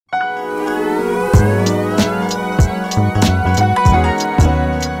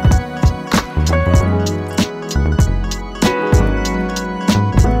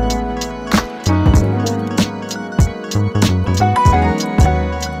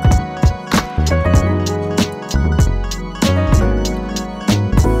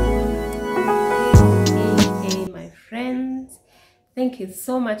you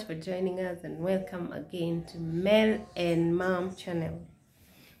so much for joining us, and welcome again to Mel and Mom channel.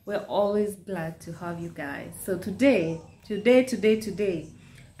 We're always glad to have you guys. So today,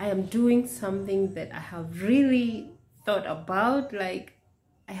 I am doing something that I have really thought about. Like,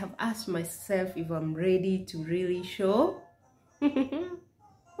 I have asked myself if I'm ready to really show. But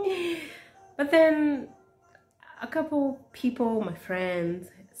then a couple people, my friends,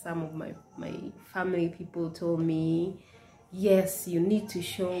 some of my family people told me, yes, you need to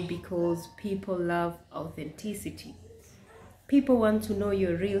show because people love authenticity. People want to know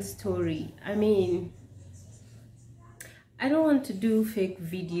your real story. I mean, I don't want to do fake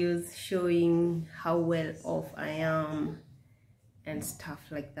videos showing how well off I am and stuff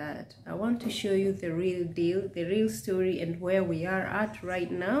like that. I want to show you the real deal, the real story, and where we are at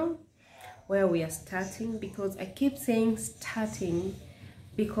right now, where we are starting, because I keep saying starting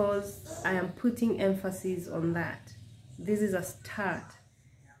because I am putting emphasis on that. This is a start,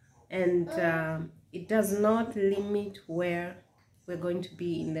 and it does not limit where we're going to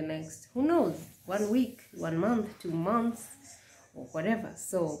be in the next, who knows, 1 week, 1 month, 2 months, or whatever.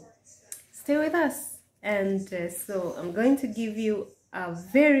 So stay with us. And so I'm going to give you a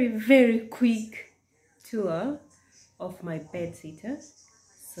very quick tour of my bed sitter.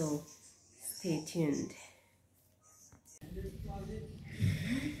 So stay tuned.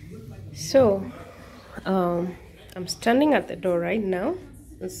 So I'm standing at the door right now.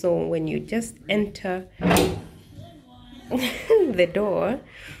 So when you just enter the door,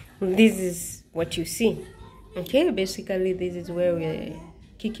 this is what you see. Okay, basically this is where we're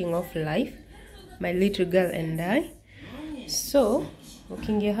kicking off life, my little girl and I. So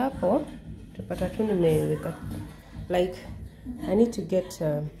ukiingia hapo tupata tu nimeweka, like, I need to get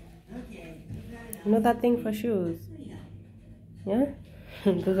you know that thing for shoes, yeah.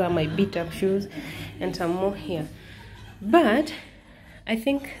 Those are my beat up shoes and some more here. But I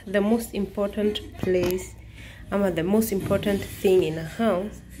think the most important place, the most important thing in a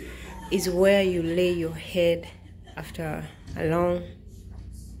house is where you lay your head after a long,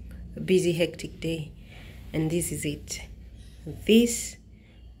 busy, hectic day. And this is it. This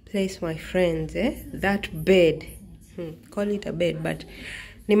place, my friends, that bed, call it a bed, but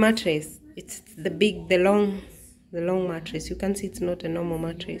the mattress, it's the long mattress. You can see it's not a normal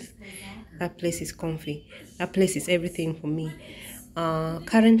mattress. That place is comfy. That place is everything for me.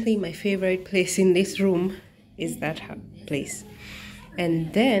 Currently my favorite place in this room is that place.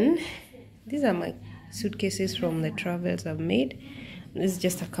 And then these are my suitcases from the travels I've made. This is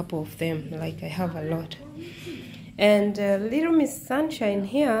just a couple of them, like I have a lot. And little Miss Sunshine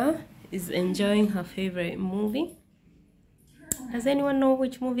here is enjoying her favorite movie. Does anyone know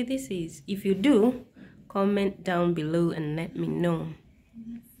which movie this is? If you do, comment down below and let me know.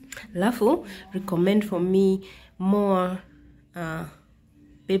 Lafu, recommend for me more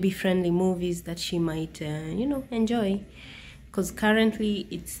baby-friendly movies that she might, you know, enjoy. Because currently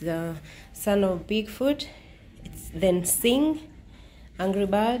it's the Son of Bigfoot, it's then Sing, Angry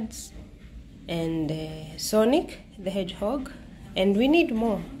Birds, and Sonic the Hedgehog, and we need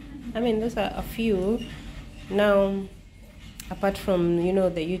more. I mean, those are a few now, apart from, you know,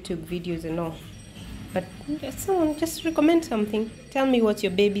 the YouTube videos and all. But someone just recommend something. Tell me what's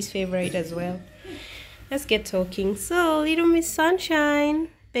your baby's favorite as well. Let's get talking. So, little Miss Sunshine,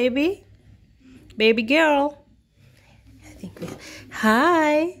 baby girl. I think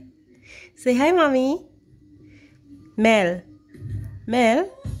hi. Say hi, mommy. Mel. Mel.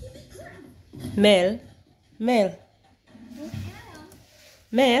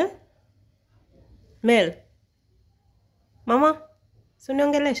 Mama,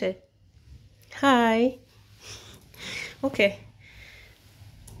 suniongeleshe. Hi. Okay.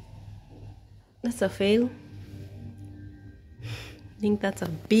 That's a fail. I think that's a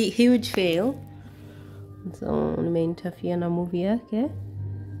big, huge fail. So, nimeinterfere na movie yake.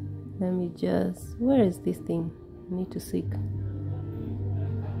 Let me just, where is this thing? I need to seek.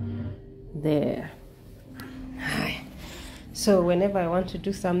 There. Hi. So, whenever I want to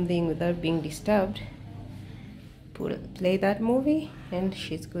do something without being disturbed, play that movie and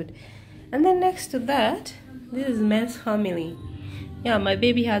she's good. And then next to that, this is Mel's family. Yeah, my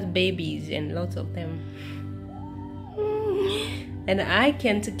baby has babies and lots of them. And I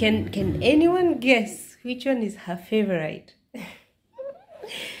can anyone guess which one is her favorite?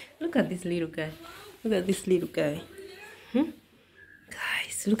 Look at this little guy. Look at this little guy.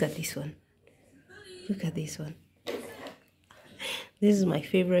 Guys, look at this one. Look at this one. This is my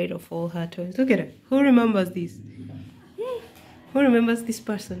favorite of all her toys. Look at her. Who remembers this? Who remembers this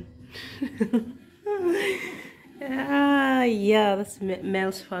person? Yeah, that's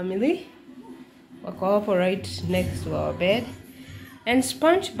Mel's family. Wako hapo right next to our bed. And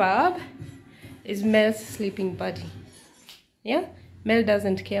SpongeBob is Mel's sleeping buddy. Yeah, Mel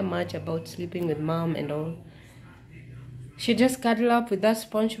doesn't care much about sleeping with mom and all. She just cuddle up with that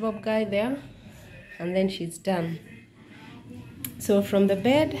SpongeBob guy there, and then she's done. So from the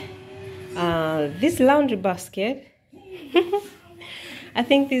bed, this laundry basket, I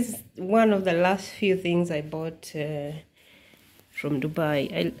think this is one of the last few things I bought from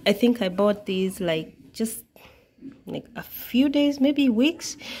Dubai. I think I bought these like just like a few days, maybe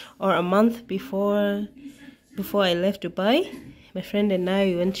weeks or a month before I left Dubai. My friend and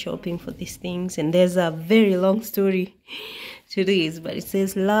I went shopping for these things, and there's a very long story to this, but it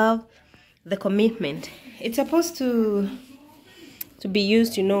says love the commitment. It's supposed to be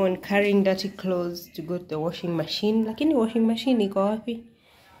used, you know, when carrying dirty clothes to go to the washing machine. Lakini washing machine iko wapi?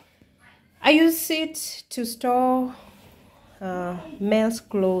 I use it to store Mel's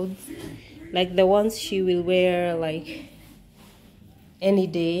clothes, like the ones she will wear like any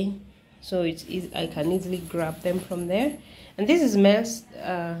day, so it's easy, I can easily grab them from there. And this is Mel's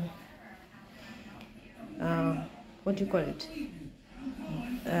what do you call it,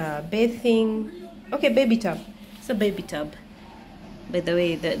 bathing, okay, baby tub. It's a baby tub, by the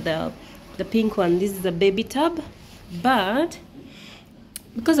way. The pink one, this is a baby tub, but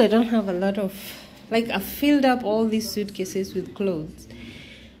because I don't have a lot of, like, I filled up all these suitcases with clothes,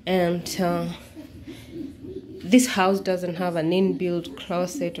 and this house doesn't have an inbuilt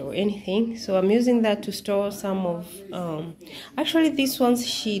closet or anything, so I'm using that to store some of actually these ones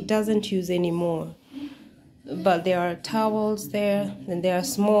she doesn't use anymore, but there are towels there, and there are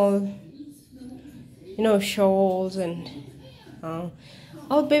small, you know, shawls and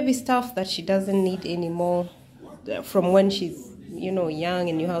all baby stuff that she doesn't need anymore from when she's, you know, young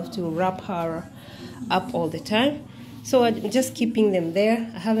and you have to wrap her up all the time. So I'm just keeping them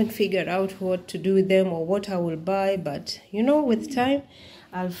there. I haven't figured out what to do with them or what I will buy, but you know, with time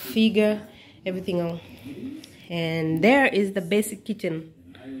I'll figure everything out. And there is the basic kitchen,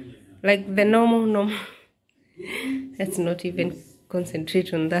 like the normal let's not even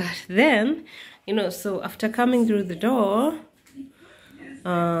concentrate on that. Then, you know, so after coming through the door,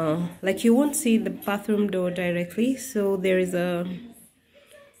 like, you won't see the bathroom door directly, so there's a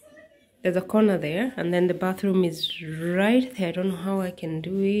corner there, and then the bathroom is right there. I don't know how I can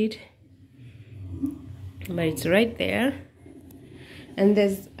do it, but it's right there. And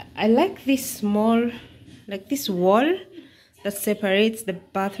I like this small, like this wall that separates the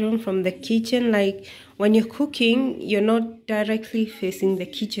bathroom from the kitchen. Like, when you're cooking, you're not directly facing the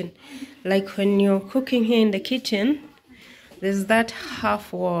kitchen. Like, when you're cooking here in the kitchen, there's that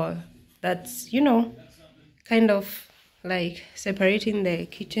half wall that's, you know, kind of like separating the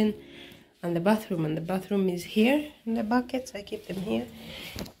kitchen and the bathroom. And the bathroom is here in the buckets. I keep them here.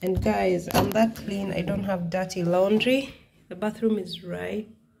 And guys, I'm that clean. I don't have dirty laundry. The bathroom is right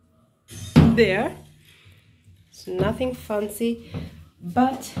there. It's nothing fancy,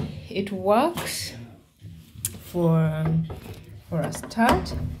 but it works for a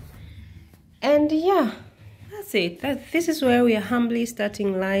start. And yeah, that's it. This is where we are humbly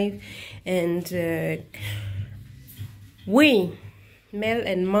starting life, and we, Mel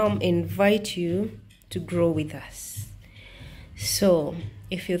and Mom, invite you to grow with us. So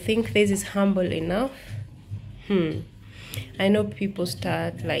if you think this is humble enough, I know people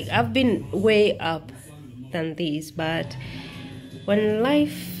start, like, I've been way up than this, but when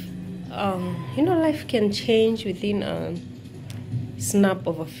life, you know, life can change within a snap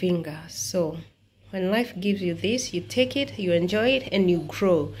of a finger. So when life gives you this, you take it, you enjoy it, and you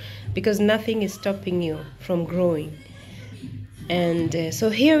grow, because nothing is stopping you from growing. And so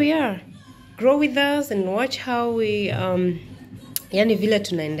here we are. Grow with us and watch how we yani vile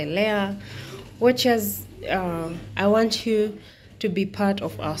tunaendelea. Watch us. I want you to be part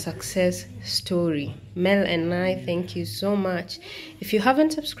of our success story. Mel and I thank you so much. If you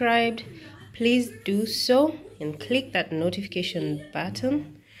haven't subscribed, please do so and click that notification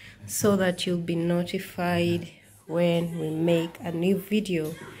button so that you'll be notified when we make a new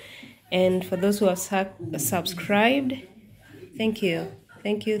video. And for those who are subscribed, thank you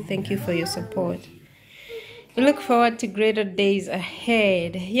for your support. We look forward to greater days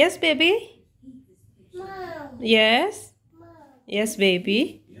ahead. Yes, baby? Mom. Yes? Mom. Yes,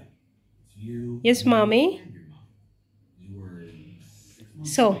 baby? Yes, mommy?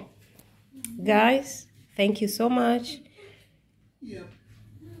 So, guys, thank you so much.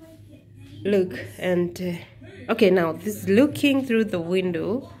 Look, and okay, now this looking through the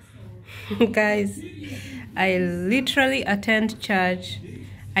window, guys, I literally attend church.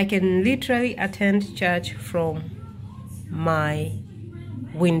 I can literally attend church from my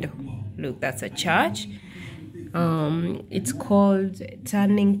window. Look, that's a church. It's called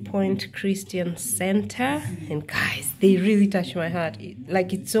Turning Point Christian Center, and guys, they really touch my heart.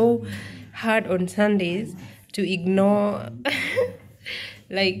 Like, it's so hard on Sundays to ignore.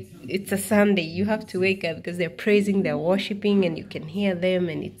 Like, it's a Sunday, you have to wake up because they're praising, they're worshiping, and you can hear them,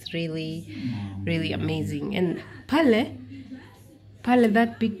 and it's really, really amazing. And pale,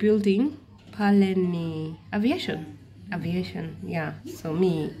 that big building, pale ni aviation, yeah. So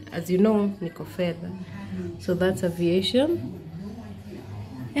me, as you know, niko fedha, so that's aviation.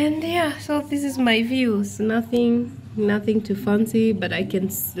 And yeah, so this is my views. Nothing too fancy, but I can,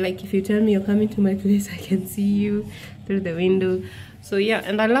 like, if you tell me you're coming to my place, I can see you through the window. So yeah,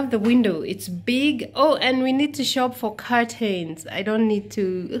 and I love the window, it's big. Oh, and we need to shop for curtains. I don't need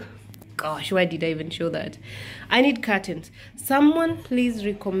to, gosh, why did I even show that? I need curtains. Someone please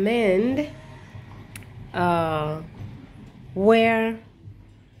recommend where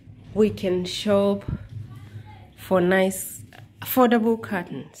we can shop for nice affordable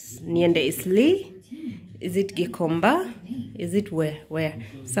curtains. Niende Isli? Is it Gikomba? Is it where?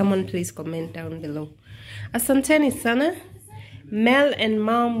 Someone please comment down below. Asanteni sana. Mel and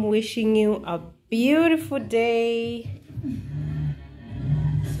Mom wishing you a beautiful day.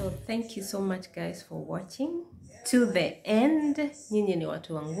 So thank you so much, guys, for watching to the end. Nyinyi ni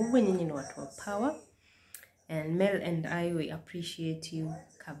watu wa nguvu, nyinyi ni watu wa power. And Mel and I, we appreciate you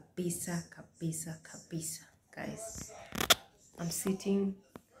kabisa, guys. I'm sitting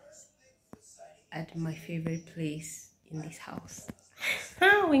at my favorite place in this house.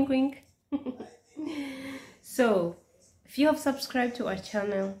 Wink wink. So if you have subscribed to our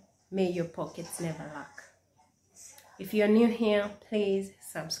channel, may your pockets never lack. If you're new here, please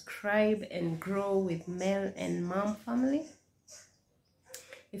subscribe and grow with Mel and Mom family.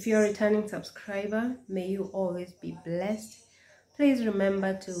 If you're a returning subscriber, may you always be blessed. Please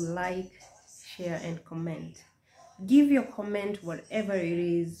remember to like, share, and comment. Give your comment, whatever it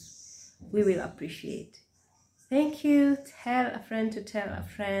is, we will appreciate. Thank you. Tell a friend to tell a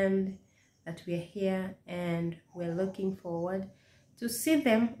friend that we're here, and we're looking forward to see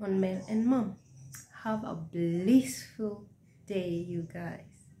them on Mel and Mom. Have a blissful day, you guys.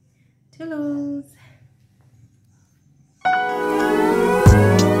 Toodles.